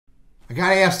I got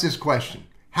to ask this question.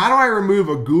 How do I remove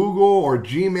a Google or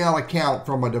Gmail account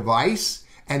from a device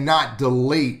and not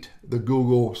delete the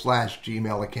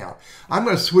Google/Gmail account? I'm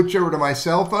going to switch over to my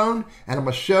cell phone and I'm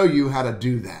going to show you how to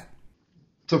do that.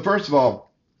 So first of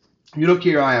all, you look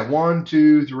here, I have 1,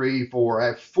 2, 3, 4. I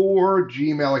have 4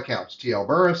 Gmail accounts: TL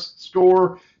Burris,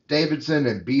 Score, Davidson,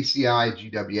 and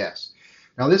BCI GWS.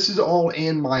 Now this is all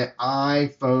in my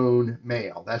iPhone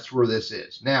mail. That's where this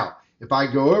is. Now, if I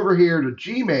go over here to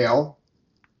Gmail,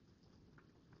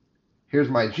 here's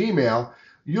my Gmail,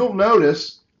 you'll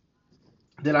notice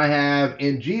that I have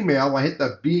in Gmail, I hit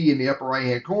the B in the upper right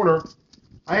hand corner,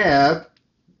 I have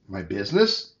my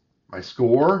business, my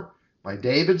Score, my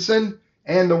Davidson,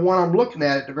 and the one I'm looking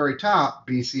at the very top,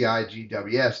 BCI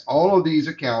GWS. All of these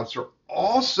accounts are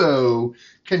also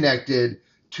connected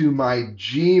to my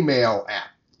Gmail app.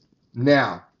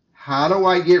 Now, how do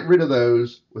I get rid of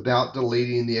those without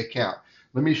deleting the account?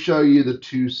 Let me show you the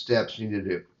 2 steps you need to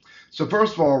do. So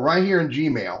first of all, right here in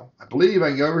Gmail, I believe I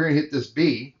can go over here and hit this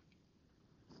B,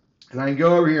 and I can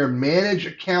go over here and manage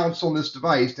accounts on this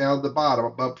device down at the bottom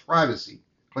above privacy.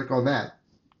 Click on that.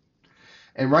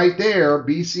 And right there,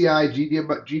 BCI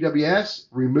GWS,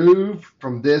 remove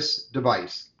from this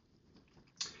device.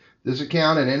 This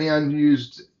account and any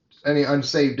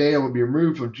unsaved data will be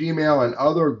removed from Gmail and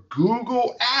other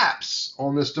Google apps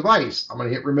on this device. I'm going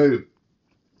to hit remove.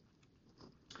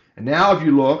 And now if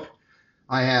you look,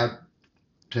 I have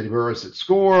Teddy Burris at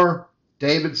Score,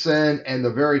 Davidson, and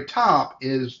the very top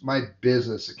is my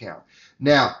business account.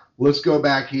 Now, let's go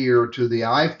back here to the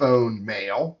iPhone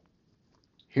mail.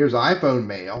 Here's iPhone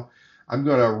mail. I'm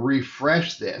going to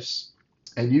refresh this,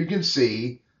 and you can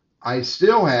see I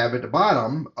still have at the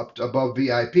bottom, up to above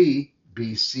VIP,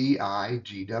 BCI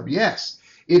GWS.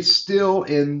 It's still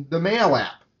in the mail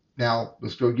app. Now,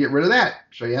 let's go get rid of that.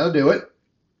 Show you how to do it.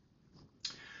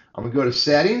 I'm going to go to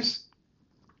Settings.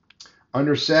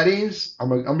 Under Settings, I'm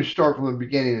going to start from the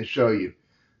beginning and show you.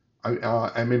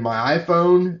 I'm in my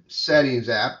iPhone Settings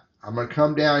app. I'm going to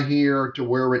come down here to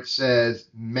where it says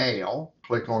Mail.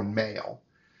 Click on Mail.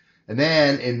 And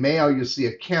then in Mail, you'll see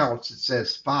Accounts. It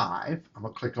says 5. I'm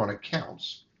going to click on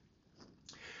Accounts.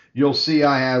 You'll see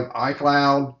I have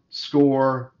iCloud,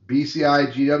 Score,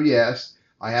 BCI GWS.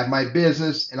 I have my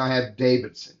business, and I have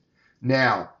Davidson.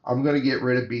 Now, I'm going to get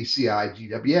rid of BCI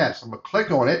GWS. I'm going to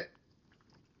click on it.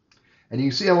 And you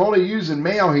can see I'm only using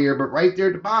Mail here, but right there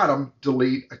at the bottom,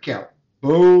 delete account.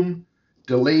 Boom.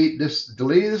 Delete this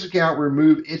account,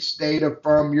 remove its data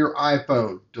from your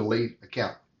iPhone. Delete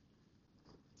account.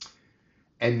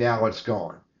 And now it's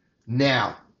gone.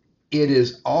 Now, it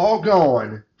is all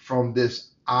gone from this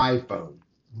iPhone,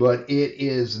 but it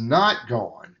is not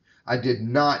gone. I did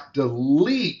not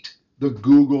delete the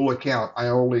Google account. I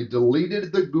only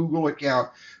deleted the Google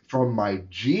account from my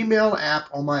Gmail app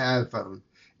on my iPhone,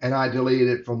 and I deleted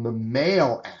it from the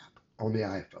Mail app on the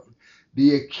iPhone.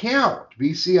 The account,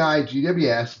 BCI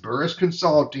GWS, Burris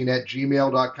Consulting at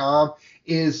gmail.com,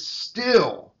 is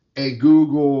still a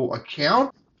Google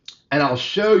account, and I'll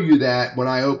show you that when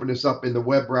I open this up in the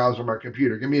web browser on my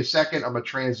computer. Give me a second. I'm going to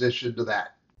transition to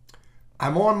that.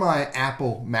 I'm on my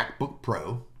Apple MacBook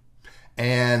Pro,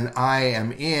 and I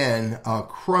am in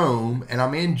Chrome, and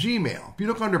I'm in Gmail. If you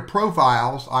look under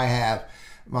Profiles, I have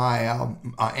my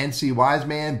NC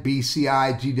Wiseman,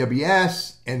 BCI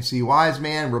GWS, NC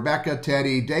Wiseman, Rebecca,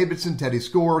 Teddy Davidson, Teddy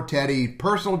Score, Teddy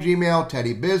Personal Gmail,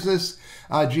 Teddy Business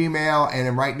Gmail, and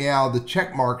then right now the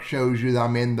check mark shows you that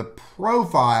I'm in the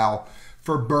profile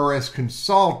for Burris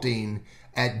Consulting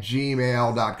at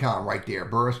gmail.com right there,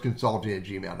 Burris Consulting at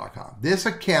gmail.com. This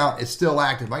account is still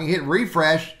active. I can hit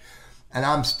refresh and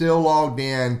I'm still logged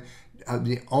in.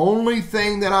 The only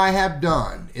thing that I have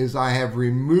done is I have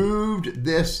removed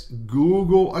this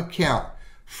Google account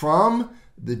from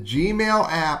the Gmail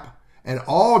app and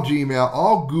all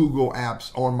Google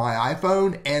apps on my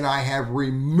iPhone, and I have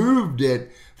removed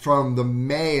it from the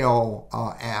Mail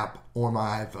app on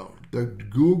my iPhone. The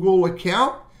Google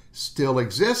account still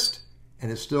exists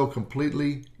and is still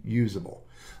completely usable.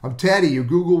 I'm Teddy, your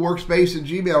Google Workspace and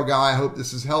Gmail guy. I hope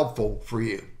this is helpful for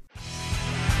you.